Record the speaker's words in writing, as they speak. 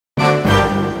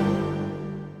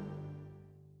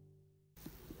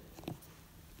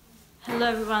Hello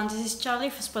everyone, this is Charlie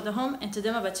for Spotahome and today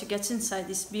I'm about to get inside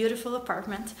this beautiful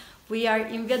apartment. We are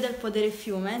in Via del Podere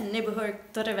Fiume, neighborhood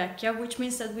Torrevecchia, which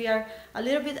means that we are a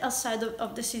little bit outside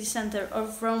of the city center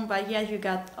of Rome, but yet you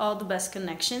got all the best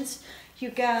connections.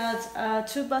 You got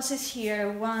two buses here,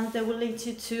 one that will lead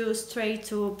you straight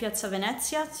to Piazza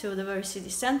Venezia, to the very city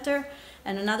center,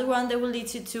 and another one that will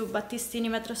lead you to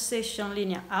Battistini metro station,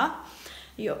 Linea A.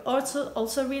 You're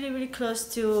also really close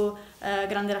to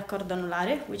Grande Raccordo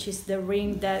Anulare, which is the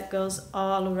ring that goes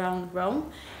all around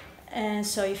Rome. And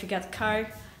so if you got a car,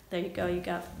 there you go, you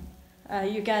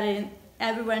got it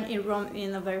everywhere in Rome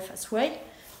in a very fast way.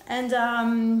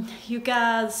 And you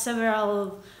got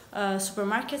several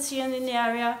supermarkets here in the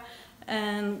area,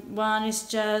 and one is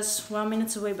just 1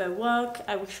 minute away by walk.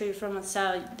 I will show you from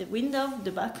outside the window,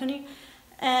 the balcony.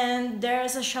 And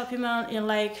there's a shopping mall in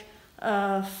like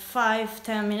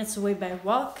 5-10 minutes away by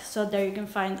walk, so there you can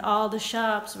find all the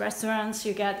shops, restaurants.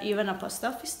 You got even a post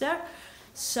office there.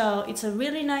 So it's a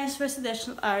really nice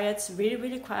residential area. It's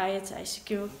really quiet, as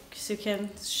you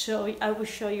can show. I will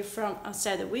show you from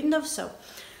outside the window. So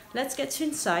let's get you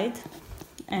inside,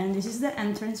 and this is the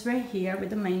entrance right here with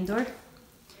the main door.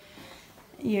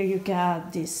 Here you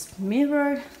got this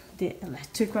mirror, the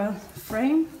electrical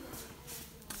frame,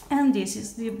 and this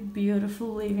is the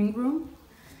beautiful living room.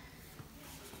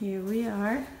 Here we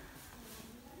are.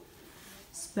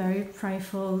 It's very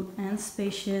prideful and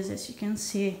spacious, as you can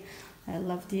see. I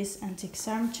love this antique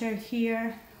armchair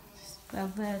here,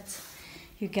 velvet.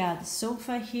 You got the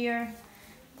sofa here,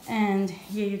 and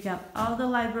here you got all the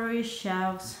library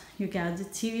shelves. You got the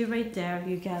TV right there.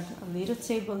 You got a little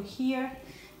table here.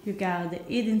 You got the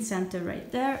eating center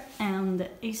right there, and the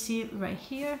AC right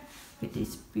here with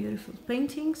these beautiful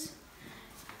paintings.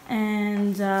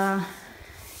 And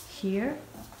here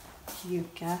you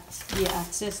got the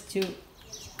access to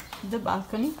the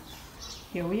balcony.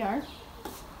 Here we are.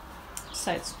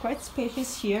 So it's quite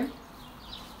spacious here,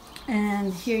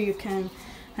 and here you can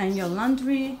hang your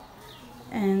laundry,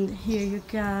 and here you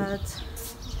got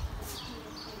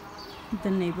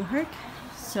the neighborhood.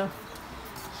 So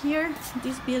here,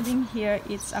 this building here,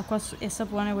 it's a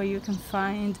Sapone, where you can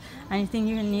find anything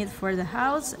you need for the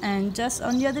house, and just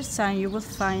on the other side you will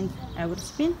find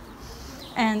Eurospin.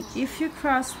 And if you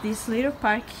cross this little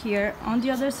park here, on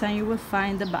the other side you will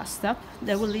find the bus stop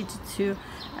that will lead you to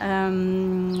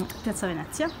Piazza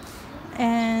Venezia.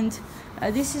 And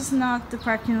this is not the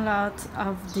parking lot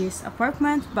of this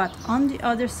apartment, but on the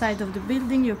other side of the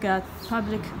building you got the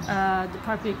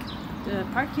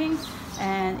parking,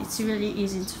 and it's really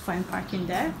easy to find parking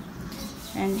there.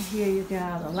 And here you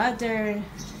got a ladder,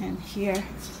 and here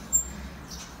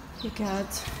you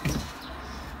got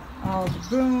all the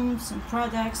brooms and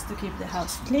products to keep the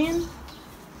house clean.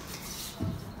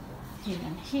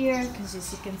 Even here, because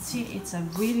as you can see, it's a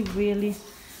really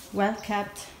well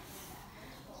kept,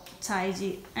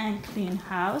 tidy and clean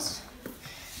house.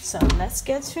 So let's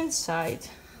get inside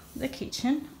the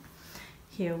kitchen.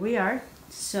 Here we are.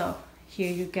 So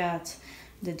here you got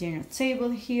the dinner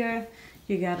table here.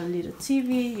 You got a little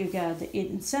TV. You got the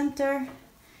eating center.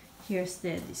 Here's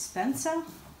the dispenser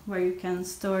where you can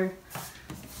store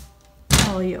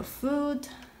all your food.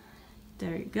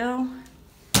 There you go.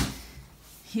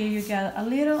 Here you got a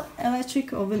little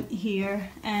electric oven here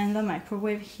and a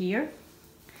microwave here.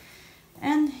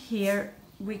 And here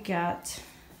we got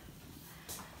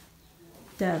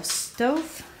the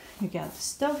stove. You got the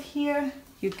stove here.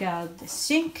 You got the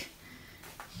sink.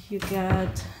 You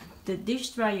got the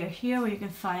dish dryer here, where you can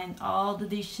find all the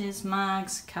dishes,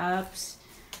 mugs, cups.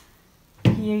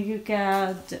 Here you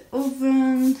got the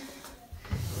oven.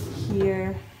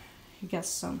 Here you got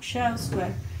some shelves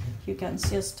where you can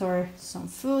still store some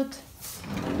food.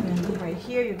 And right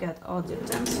here you got all the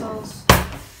utensils.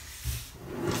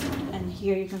 And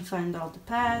here you can find all the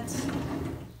pads.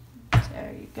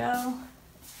 There you go.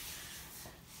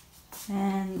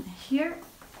 And here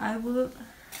I will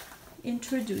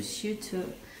introduce you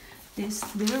to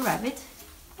this little rabbit.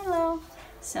 Hello.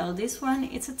 So this one,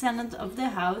 it's a tenant of the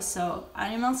house, so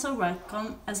animals are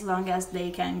welcome as long as they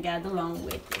can get along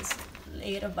with this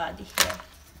little body here.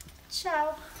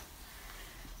 Ciao!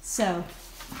 So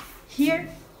here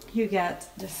you got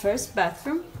the first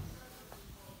bathroom.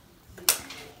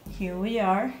 Here we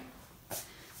are.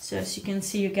 So as you can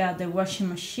see, you got the washing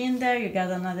machine there, you got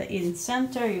another eating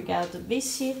center, you got the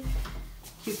WC,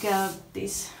 you got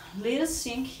this little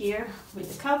sink here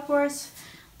with the cupboards,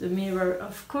 the mirror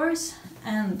of course,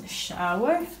 and the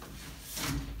shower.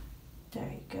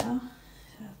 There you go.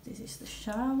 So this is the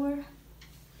shower.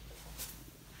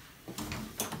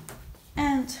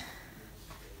 And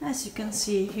as you can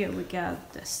see here, we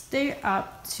got the stair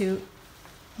up to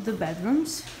the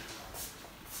bedrooms.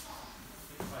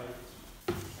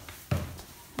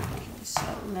 Okay, so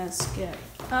let's get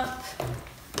up.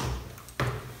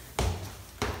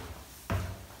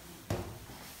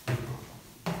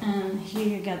 And here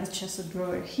you got the chest of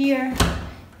drawer here.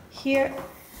 Here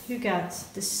you got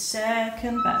the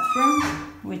second bathroom,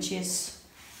 which is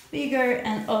bigger,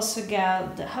 and also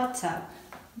got the hot tub.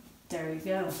 There you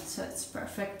go, so it's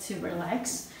perfect to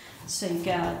relax. So you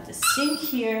got the sink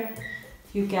here,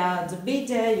 you got the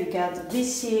bidet, you got the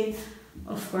WC,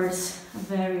 of course a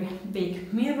very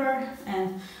big mirror,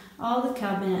 and all the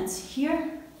cabinets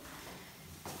here.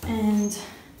 And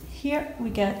here we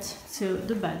get to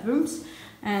the bedrooms,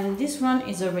 and this one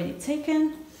is already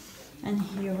taken. And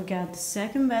here we got the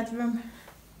second bedroom.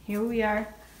 Here we are.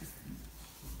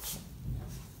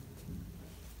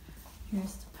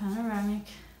 Here's the panoramic.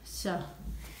 So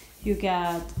you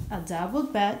got a double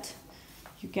bed.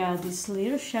 You got these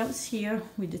little shelves here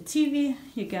with the TV.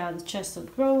 You got the chest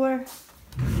of drawer.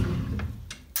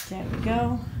 There we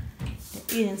go.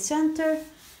 The eating center.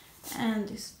 And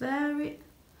this very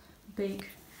big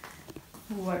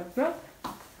wardrobe.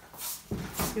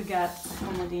 You got a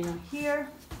comodino here.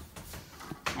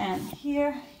 And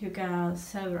here you got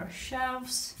several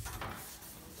shelves.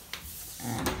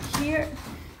 And here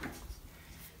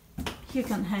you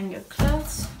can hang your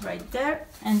clothes right there.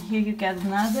 And here you got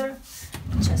another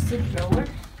chest of drawer.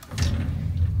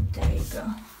 There you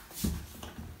go.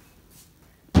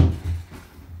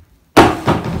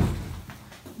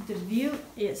 The view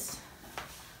is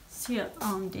still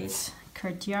on this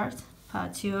courtyard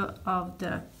patio of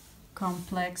the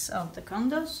complex of the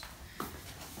condos.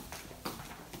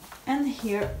 And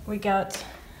here we got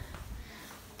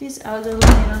this other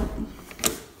little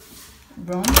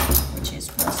room, which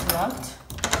was locked.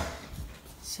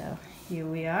 So here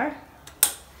we are.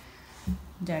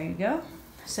 There you go.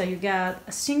 So you got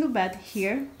a single bed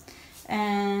here,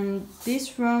 and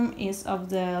this room is of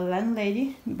the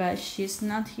landlady, but she's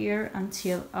not here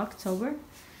until October.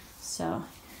 So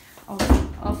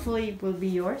hopefully it will be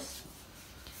yours.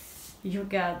 You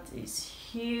got this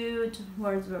huge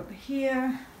wardrobe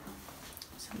here.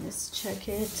 So let's check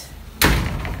it.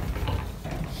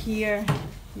 Here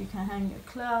you can hang your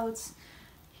clothes.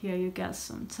 Here you got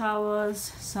some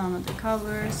towels, some of the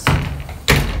covers.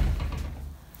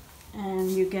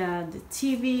 And you got the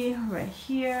TV right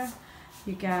here.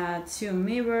 You got two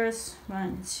mirrors, 1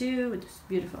 and 2, with this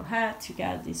beautiful hat. You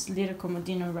got this little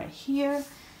comodino right here.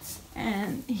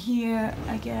 And here,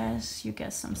 I guess, you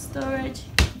got some storage.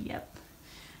 Yep.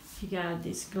 You got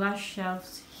these glass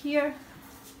shelves here.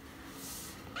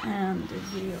 And the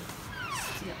view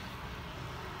still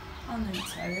on the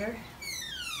interior.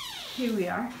 Here we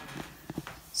are.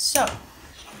 So,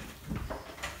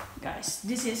 guys,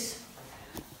 this is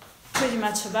pretty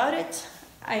much about it.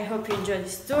 I hope you enjoyed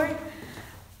this tour.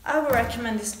 I would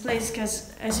recommend this place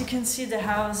because, as you can see, the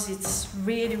house, it's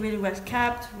really well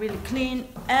kept, really clean,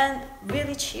 and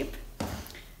really cheap.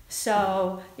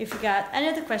 So if you got any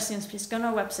other questions, please go on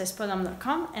our website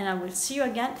spotahome.com, and I will see you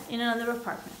again in another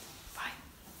apartment.